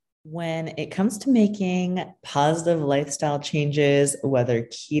When it comes to making positive lifestyle changes, whether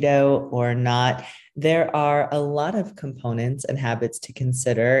keto or not, there are a lot of components and habits to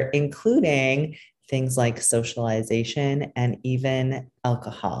consider, including things like socialization and even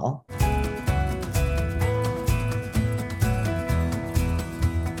alcohol.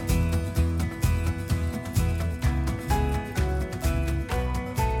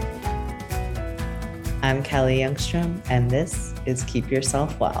 I'm Kelly Youngstrom, and this is Keep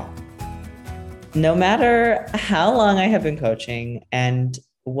Yourself Well. No matter how long I have been coaching and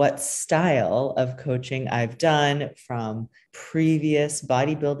what style of coaching I've done, from previous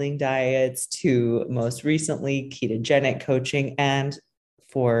bodybuilding diets to most recently ketogenic coaching, and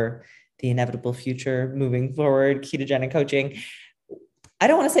for the inevitable future moving forward, ketogenic coaching, I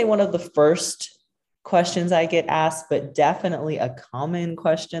don't want to say one of the first questions I get asked, but definitely a common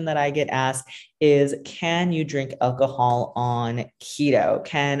question that I get asked is, can you drink alcohol on keto?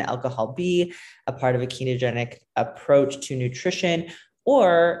 Can alcohol be a part of a ketogenic approach to nutrition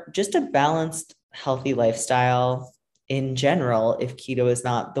or just a balanced, healthy lifestyle in general if keto is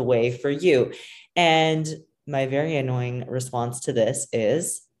not the way for you? And my very annoying response to this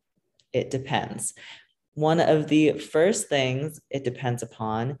is, it depends. One of the first things it depends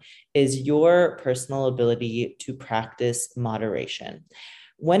upon is your personal ability to practice moderation.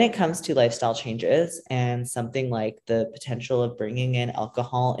 When it comes to lifestyle changes and something like the potential of bringing in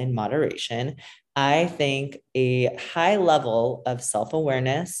alcohol in moderation, I think a high level of self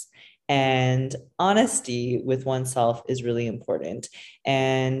awareness and honesty with oneself is really important.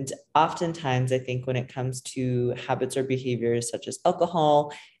 And oftentimes, I think when it comes to habits or behaviors such as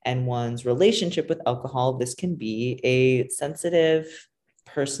alcohol and one's relationship with alcohol, this can be a sensitive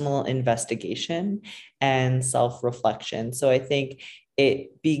personal investigation and self reflection. So I think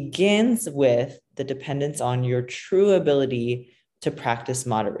it begins with the dependence on your true ability to practice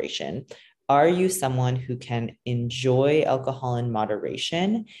moderation. Are you someone who can enjoy alcohol in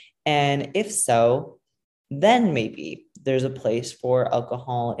moderation? And if so, then maybe there's a place for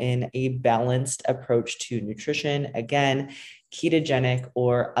alcohol in a balanced approach to nutrition, again, ketogenic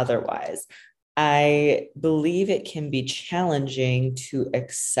or otherwise. I believe it can be challenging to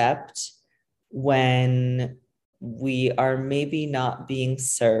accept when we are maybe not being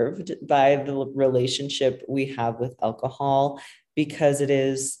served by the relationship we have with alcohol, because it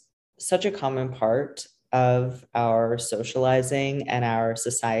is such a common part of our socializing and our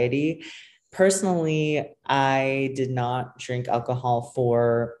society. Personally, I did not drink alcohol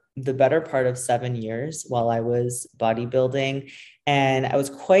for the better part of 7 years while I was bodybuilding. And I was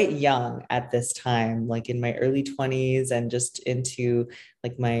quite young at this time, like in my early 20s and just into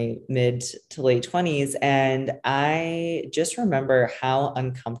like my mid to late 20s. And I just remember how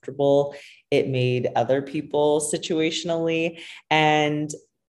uncomfortable it made other people situationally. And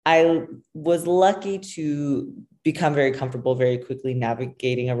I was lucky to become very comfortable very quickly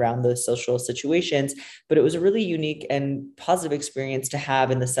navigating around those social situations. But it was a really unique and positive experience to have,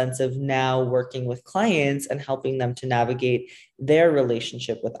 in the sense of now working with clients and helping them to navigate their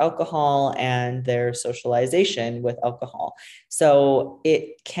relationship with alcohol and their socialization with alcohol. So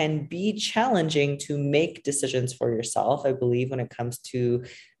it can be challenging to make decisions for yourself, I believe, when it comes to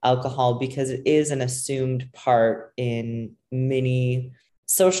alcohol, because it is an assumed part in many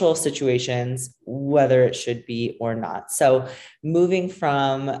social situations, whether it should be or not. So, moving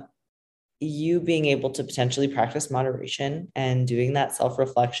from you being able to potentially practice moderation and doing that self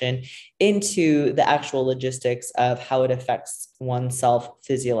reflection into the actual logistics of how it affects oneself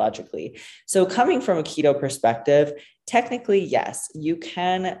physiologically. So, coming from a keto perspective, technically, yes, you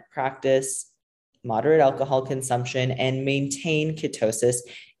can practice moderate alcohol consumption and maintain ketosis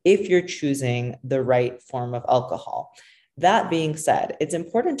if you're choosing the right form of alcohol. That being said, it's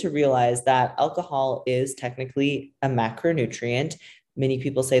important to realize that alcohol is technically a macronutrient. Many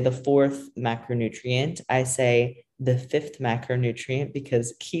people say the fourth macronutrient. I say the fifth macronutrient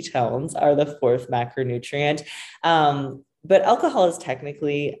because ketones are the fourth macronutrient. But alcohol is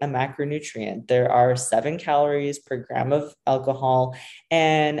technically a macronutrient. There are 7 calories per gram of alcohol,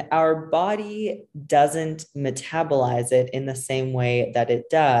 and our body doesn't metabolize it in the same way that it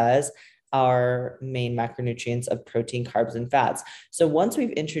does our main macronutrients of protein, carbs, and fats. So once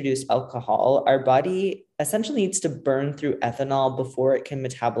we've introduced alcohol, our body essentially needs to burn through ethanol before it can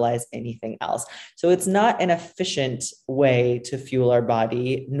metabolize anything else. So it's not an efficient way to fuel our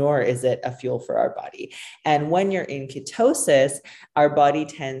body, nor is it a fuel for our body. And when you're in ketosis, our body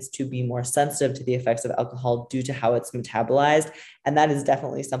tends to be more sensitive to the effects of alcohol due to how it's metabolized. And that is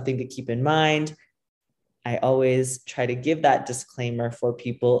definitely something to keep in mind. I always try to give that disclaimer for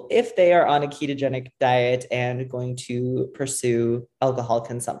people if they are on a ketogenic diet and going to pursue alcohol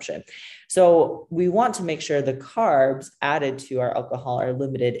consumption. So we want to make sure the carbs added to our alcohol are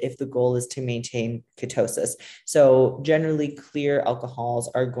limited if the goal is to maintain ketosis. So generally clear alcohols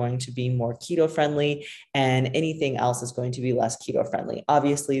are going to be more keto friendly, and anything else is going to be less keto friendly.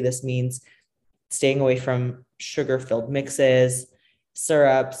 Obviously, this means staying away from sugar-filled mixes,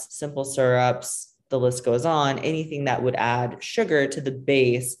 syrups, simple syrups, the list goes on, anything that would add sugar to the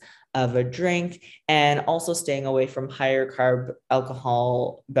base of a drink, and also staying away from higher carb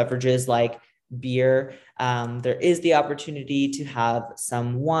alcohol beverages like beer. There is the opportunity to have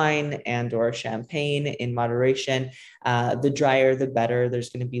some wine and or champagne in moderation. The drier, the better.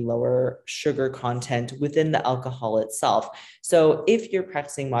 There's going to be lower sugar content within the alcohol itself. So if you're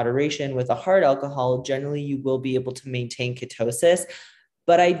practicing moderation with a hard alcohol, generally you will be able to maintain ketosis.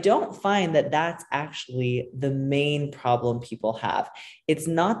 But I don't find that that's actually the main problem people have. It's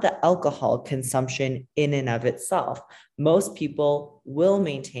not the alcohol consumption in and of itself. Most people will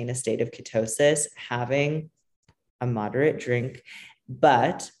maintain a state of ketosis having a moderate drink,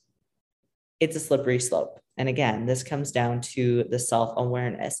 but it's a slippery slope. And again, this comes down to the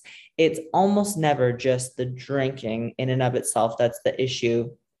self-awareness. It's almost never just the drinking in and of itself that's the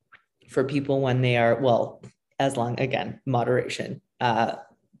issue for people when they are, well, as long, again, moderation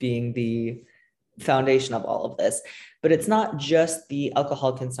being the foundation of all of this. But it's not just the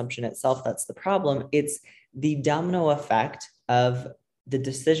alcohol consumption itself that's the problem. It's the domino effect of the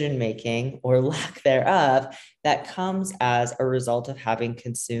decision-making or lack thereof that comes as a result of having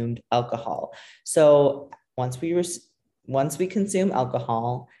consumed alcohol. So once we consume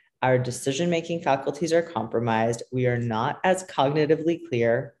alcohol, our decision-making faculties are compromised. We are not as cognitively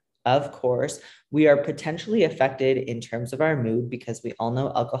clear. Of course, we are potentially affected in terms of our mood because we all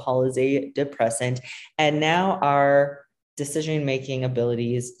know alcohol is a depressant. And now our decision-making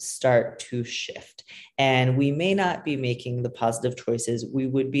abilities start to shift. And we may not be making the positive choices we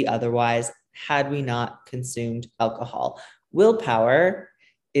would be otherwise had we not consumed alcohol. Willpower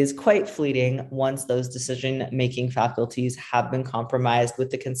is quite fleeting once those decision-making faculties have been compromised with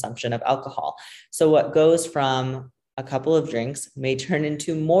the consumption of alcohol. So what goes from a couple of drinks may turn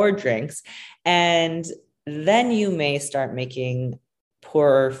into more drinks, and then you may start making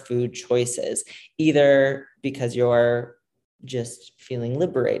poorer food choices, either because you're just feeling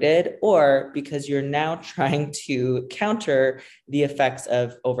liberated or because you're now trying to counter the effects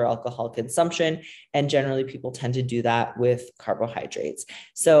of over alcohol consumption. And generally people tend to do that with carbohydrates.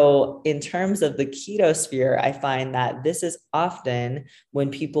 So in terms of the keto sphere, I find that this is often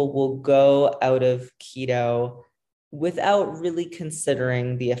when people will go out of keto without really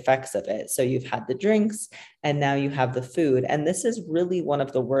considering the effects of it. So you've had the drinks and now you have the food. And this is really one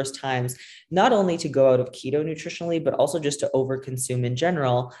of the worst times, not only to go out of keto nutritionally, but also just to overconsume in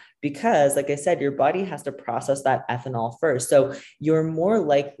general, because like I said, your body has to process that ethanol first. So you're more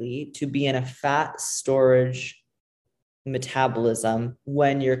likely to be in a fat storage metabolism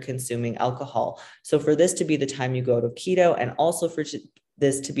when you're consuming alcohol. So for this to be the time you go to keto, and also for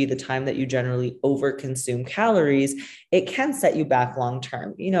this to be the time that you generally overconsume calories, it can set you back long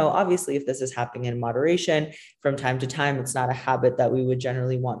term. You know, obviously, if this is happening in moderation from time to time, it's not a habit that we would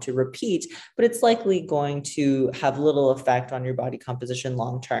generally want to repeat, but it's likely going to have little effect on your body composition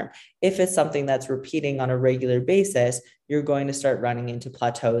long term. If it's something that's repeating on a regular basis, you're going to start running into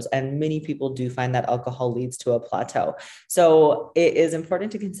plateaus. And many people do find that alcohol leads to a plateau. So it is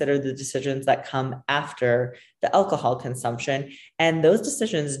important to consider the decisions that come after the alcohol consumption. And those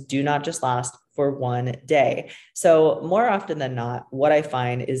decisions do not just last for one day. So more often than not, what I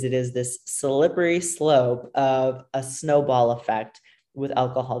find is it is this slippery slope of a snowball effect with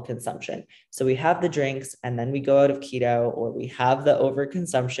alcohol consumption. So we have the drinks and then we go out of keto, or we have the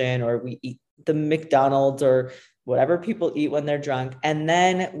overconsumption, or we eat the McDonald's or whatever people eat when they're drunk, and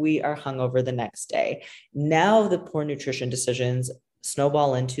then we are hungover the next day. Now the poor nutrition decisions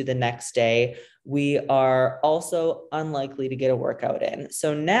snowball into the next day. We are also unlikely to get a workout in.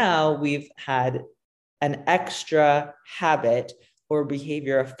 So now we've had an extra habit or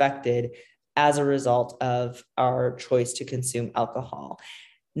behavior affected as a result of our choice to consume alcohol.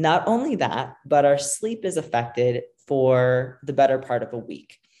 Not only that, but our sleep is affected for the better part of a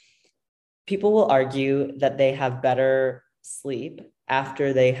week. People will argue that they have better sleep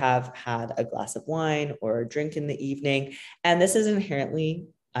after they have had a glass of wine or a drink in the evening. And this is inherently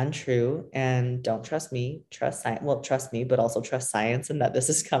untrue. And don't trust me, trust science. Well, trust me, but also trust science, and that this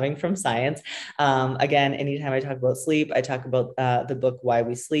is coming from science. Again, anytime I talk about sleep, I talk about the book, Why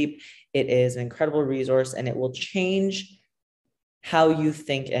We Sleep. It is an incredible resource, and it will change how you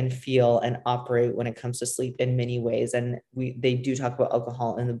think and feel and operate when it comes to sleep in many ways. And they do talk about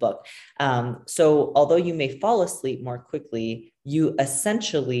alcohol in the book. So although you may fall asleep more quickly, you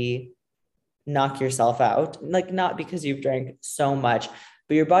essentially knock yourself out, like not because you've drank so much,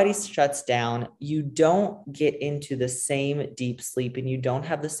 but your body shuts down. You don't get into the same deep sleep and you don't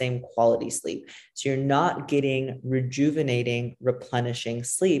have the same quality sleep. So you're not getting rejuvenating, replenishing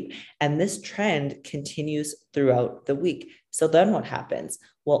sleep. And this trend continues throughout the week. So then what happens?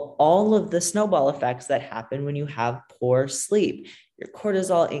 Well, all of the snowball effects that happen when you have poor sleep. Your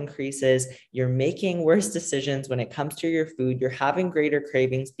cortisol increases, you're making worse decisions when it comes to your food, you're having greater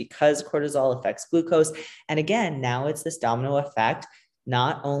cravings because cortisol affects glucose. And again, now it's this domino effect,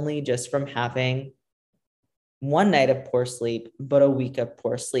 not only just from having one night of poor sleep, but a week of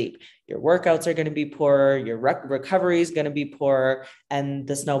poor sleep. Your workouts are going to be poorer, your recovery is going to be poorer, and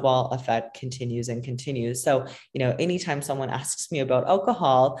the snowball effect continues and continues. So, anytime someone asks me about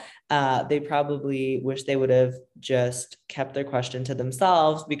alcohol, they probably wish they would have just kept their question to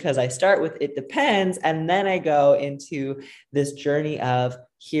themselves, because I start with it depends, and then I go into this journey of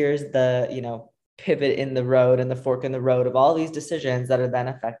here's the, pivot in the road and the fork in the road of all these decisions that are then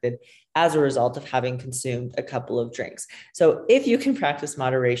affected as a result of having consumed a couple of drinks. So if you can practice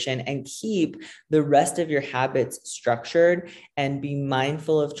moderation and keep the rest of your habits structured and be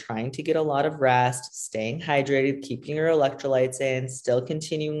mindful of trying to get a lot of rest, staying hydrated, keeping your electrolytes in, still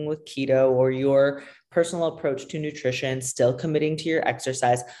continuing with keto or your personal approach to nutrition, still committing to your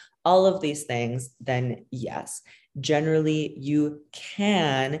exercise, all of these things, then yes, generally you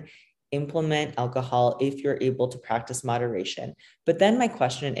can implement alcohol if you're able to practice moderation. But then my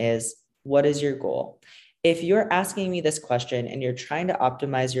question is, what is your goal? If you're asking me this question and you're trying to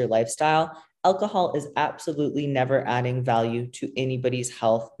optimize your lifestyle, alcohol is absolutely never adding value to anybody's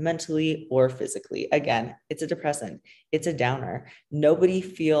health, mentally or physically. Again, it's a depressant, it's a downer. Nobody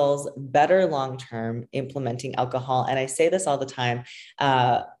feels better long-term implementing alcohol. And I say this all the time.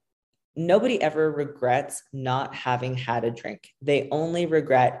 Nobody ever regrets not having had a drink. They only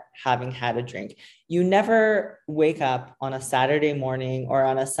regret having had a drink. You never wake up on a Saturday morning or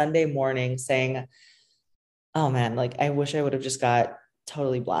on a Sunday morning saying, oh man, like I wish I would have just got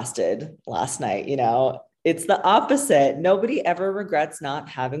totally blasted last night. It's the opposite. Nobody ever regrets not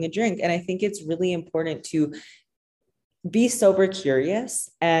having a drink. And I think it's really important to be sober curious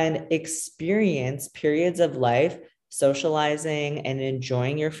and experience periods of life socializing and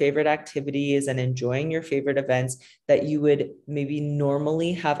enjoying your favorite activities and enjoying your favorite events that you would maybe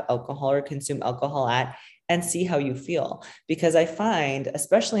normally have alcohol or consume alcohol at, and see how you feel. Because I find,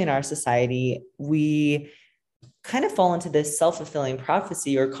 especially in our society, we kind of fall into this self-fulfilling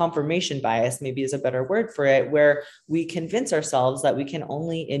prophecy, or confirmation bias maybe is a better word for it, where we convince ourselves that we can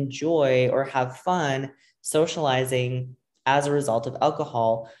only enjoy or have fun socializing as a result of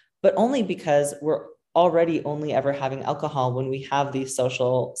alcohol, but only because we're already only ever having alcohol when we have these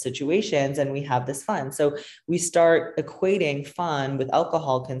social situations and we have this fun. So we start equating fun with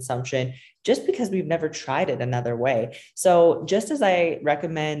alcohol consumption just because we've never tried it another way. So just as I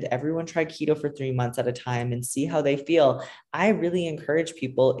recommend everyone try keto for 3 months at a time and see how they feel, I really encourage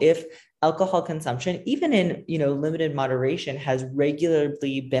people, if alcohol consumption, even in limited moderation, has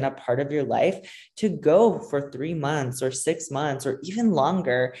regularly been a part of your life, to go for 3 months or 6 months or even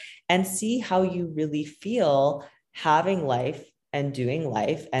longer and see how you really feel having life and doing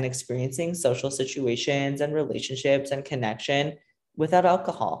life and experiencing social situations and relationships and connection without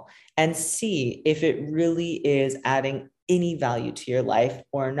alcohol, and see if it really is adding any value to your life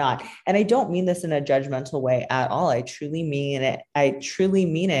or not. And I don't mean this in a judgmental way at all. I truly mean it. I truly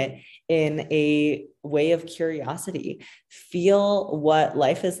mean it in a way of curiosity. Feel what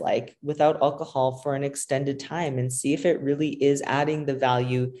life is like without alcohol for an extended time and see if it really is adding the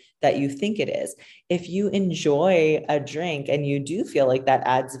value that you think it is. If you enjoy a drink and you do feel like that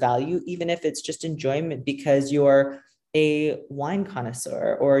adds value, even if it's just enjoyment because you're a wine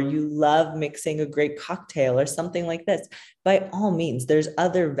connoisseur or you love mixing a great cocktail or something like this, by all means, there's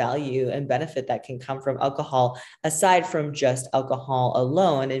other value and benefit that can come from alcohol aside from just alcohol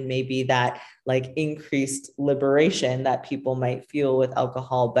alone, and maybe that like increased liberation that people might feel with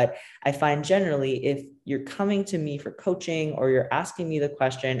alcohol. But I find generally, if you're coming to me for coaching or you're asking me the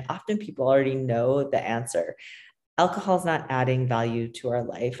question, often people already know the answer. Alcohol is not adding value to our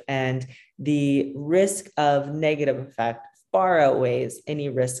life, and the risk of negative effect far outweighs any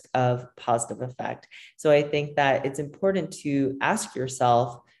risk of positive effect. So I think that it's important to ask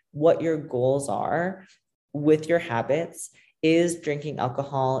yourself what your goals are with your habits is drinking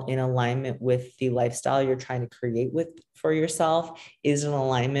alcohol in alignment with the lifestyle you're trying to create with for yourself? Is in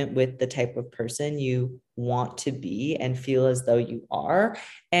alignment with the type of person you want to be and feel as though you are?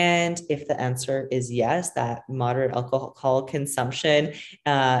 And if the answer is yes, that moderate alcohol consumption,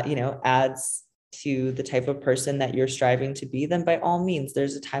 adds to the type of person that you're striving to be, then by all means,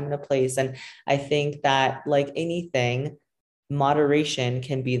 there's a time and a place. And I think that, like anything, moderation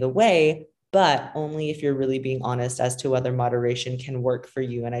can be the way, but only if you're really being honest as to whether moderation can work for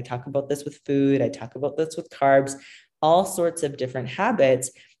you. And I talk about this with food, I talk about this with carbs, all sorts of different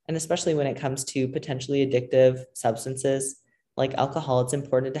habits. And especially when it comes to potentially addictive substances like alcohol, it's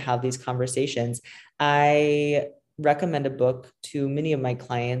important to have these conversations. I recommend a book to many of my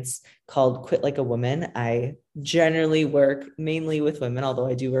clients called Quit Like a Woman. I generally work mainly with women, although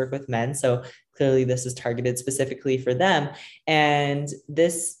I do work with men. So clearly this is targeted specifically for them. And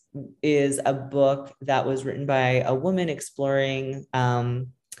this is a book that was written by a woman exploring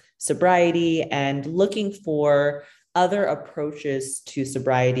sobriety and looking for other approaches to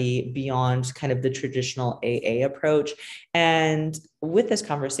sobriety beyond kind of the traditional AA approach. And with this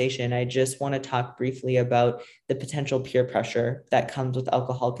conversation, I just want to talk briefly about the potential peer pressure that comes with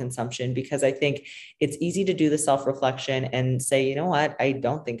alcohol consumption, because I think it's easy to do the self-reflection and say, you know what, I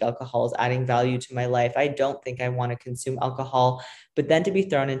don't think alcohol is adding value to my life. I don't think I want to consume alcohol. But then to be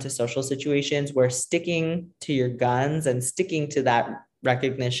thrown into social situations where sticking to your guns and sticking to that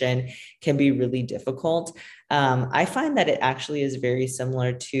recognition can be really difficult. I find that it actually is very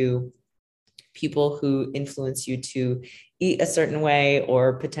similar to people who influence you to eat a certain way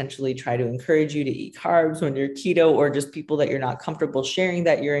or potentially try to encourage you to eat carbs when you're keto, or just people that you're not comfortable sharing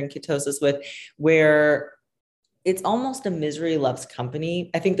that you're in ketosis with, where it's almost a misery loves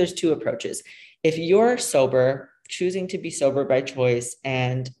company. I think there's two approaches. If you're sober, choosing to be sober by choice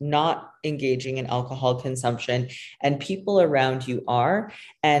and not engaging in alcohol consumption, and people around you are,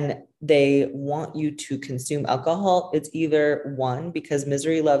 and they want you to consume alcohol, it's either one, because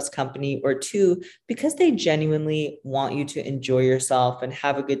misery loves company, or two, because they genuinely want you to enjoy yourself and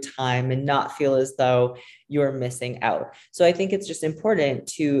have a good time and not feel as though you're missing out. So I think it's just important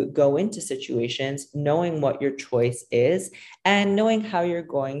to go into situations knowing what your choice is and knowing how you're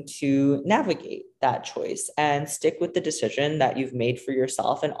going to navigate that choice, and stick with the decision that you've made for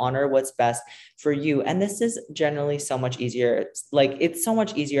yourself and honor what's best for you. And this is generally so much easier. It's so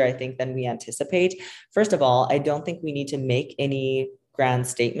much easier, I think, than we anticipate. First of all, I don't think we need to make any grand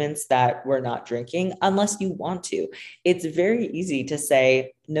statements that we're not drinking unless you want to. It's very easy to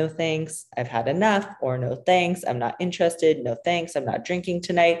say, no thanks, I've had enough, or no thanks, I'm not interested, no thanks, I'm not drinking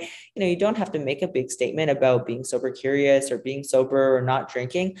tonight. You don't have to make a big statement about being sober curious or being sober or not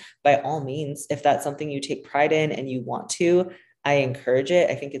drinking. By all means, if that's something you take pride in and you want to, I encourage it.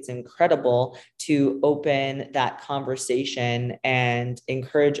 I think it's incredible to open that conversation and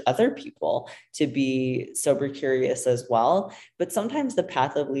encourage other people to be sober curious as well. But sometimes the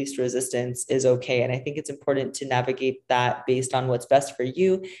path of least resistance is okay. And I think it's important to navigate that based on what's best for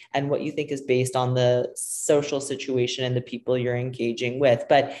you and what you think is based on the social situation and the people you're engaging with.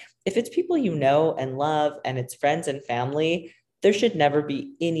 But if it's people you know and love and it's friends and family, there should never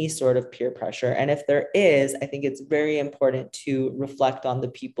be any sort of peer pressure. And if there is, I think it's very important to reflect on the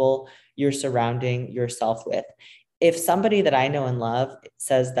people you're surrounding yourself with. If somebody that I know and love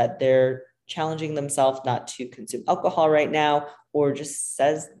says that they're challenging themselves not to consume alcohol right now, or just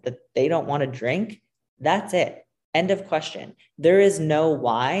says that they don't want to drink, that's it. End of question. There is no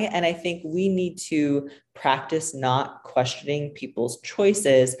why. And I think we need to practice not questioning people's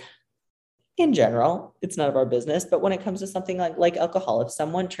choices. In general, it's none of our business. But when it comes to something like alcohol, if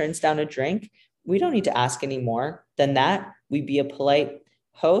someone turns down a drink, we don't need to ask any more than that. We be a polite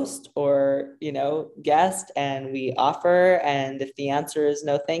host or, guest, and we offer. And if the answer is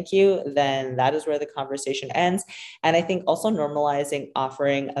no, thank you, then that is where the conversation ends. And I think also normalizing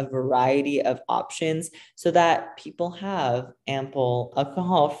offering a variety of options so that people have ample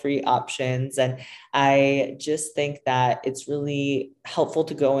alcohol-free options. And I just think that it's really helpful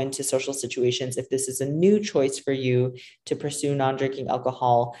to go into social situations, if this is a new choice for you, to pursue non-drinking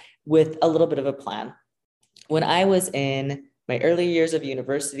alcohol with a little bit of a plan. When I was in my early years of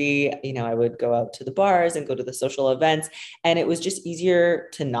university, I would go out to the bars and go to the social events, and it was just easier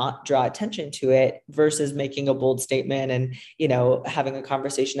to not draw attention to it versus making a bold statement and, having a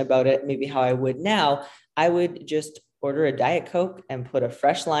conversation about it, maybe how I would now. I would just order a Diet Coke and put a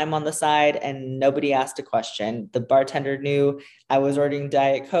fresh lime on the side, and nobody asked a question. The bartender knew I was ordering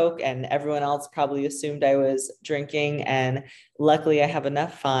Diet Coke, and everyone else probably assumed I was drinking. And luckily I have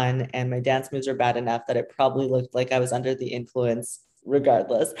enough fun and my dance moves are bad enough that it probably looked like I was under the influence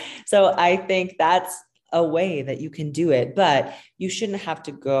regardless. So I think that's a way that you can do it, but you shouldn't have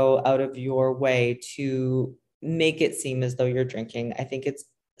to go out of your way to make it seem as though you're drinking. I think it's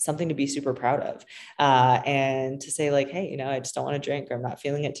something to be super proud of, and to say like, hey, I just don't want to drink, or I'm not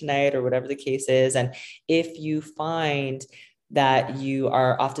feeling it tonight, or whatever the case is. And if you find that you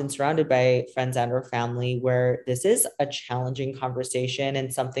are often surrounded by friends and or family where this is a challenging conversation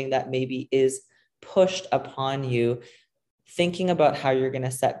and something that maybe is pushed upon you, thinking about how you're going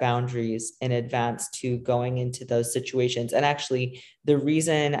to set boundaries in advance to going into those situations. And actually, the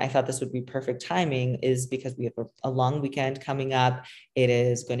reason I thought this would be perfect timing is because we have a long weekend coming up. It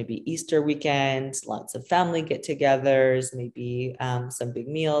is going to be Easter weekend, lots of family get-togethers, maybe some big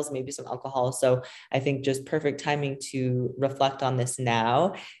meals, maybe some alcohol. So I think just perfect timing to reflect on this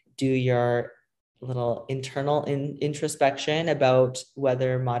now, do your little internal introspection about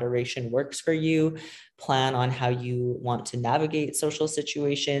whether moderation works for you, plan on how you want to navigate social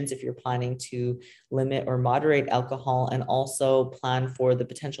situations if you're planning to limit or moderate alcohol, and also plan for the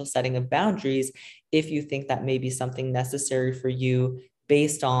potential setting of boundaries if you think that may be something necessary for you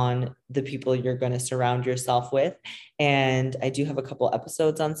based on the people you're going to surround yourself with. And I do have a couple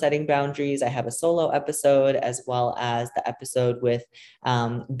episodes on setting boundaries. I have a solo episode as well as the episode with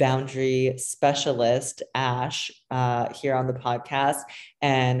boundary specialist Ash here on the podcast,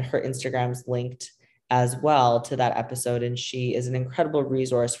 and her Instagram's linked as well to that episode. And she is an incredible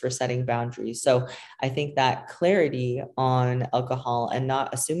resource for setting boundaries. So I think that clarity on alcohol and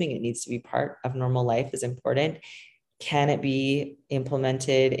not assuming it needs to be part of normal life is important. Can it be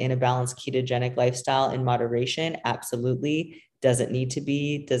implemented in a balanced ketogenic lifestyle in moderation? Absolutely. Does it need to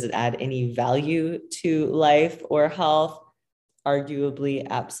be? Does it add any value to life or health? Arguably,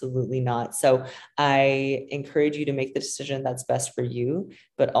 absolutely not. So I encourage you to make the decision that's best for you,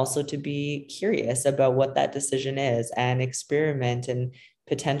 but also to be curious about what that decision is and experiment and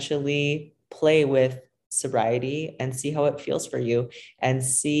potentially play with sobriety and see how it feels for you, and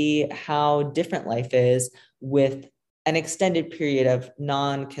see how different life is with an extended period of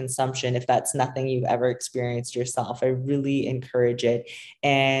non-consumption, if that's nothing you've ever experienced yourself. I really encourage it.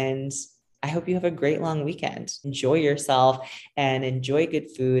 And I hope you have a great long weekend. Enjoy yourself and enjoy good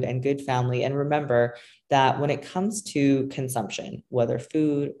food and good family. And remember that when it comes to consumption, whether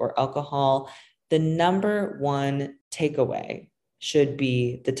food or alcohol, the number one takeaway should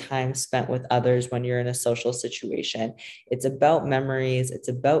be the time spent with others when you're in a social situation. It's about memories, it's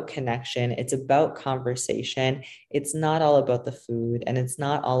about connection, it's about conversation. It's not all about the food, and it's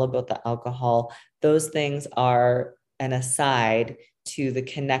not all about the alcohol. Those things are an aside to the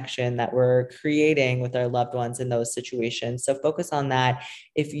connection that we're creating with our loved ones in those situations. So focus on that.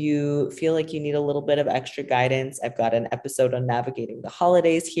 If you feel like you need a little bit of extra guidance, I've got an episode on navigating the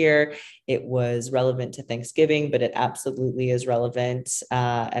holidays here. It was relevant to Thanksgiving, but it absolutely is relevant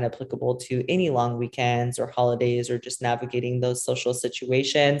and applicable to any long weekends or holidays, or just navigating those social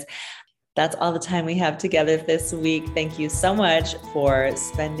situations. That's all the time we have together this week. Thank you so much for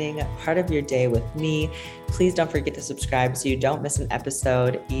spending part of your day with me. Please don't forget to subscribe so you don't miss an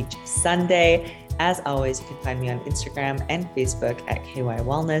episode each Sunday. As always, you can find me on Instagram and Facebook at KY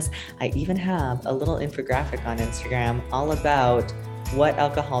Wellness. I even have a little infographic on Instagram all about what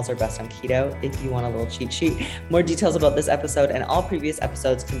alcohols are best on keto if you want a little cheat sheet. More details about this episode and all previous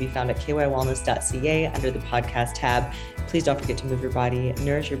episodes can be found at kywellness.ca under the podcast tab. Please don't forget to move your body,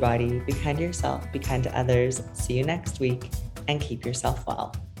 nourish your body, be kind to yourself, be kind to others. See you next week, and keep yourself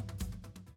well.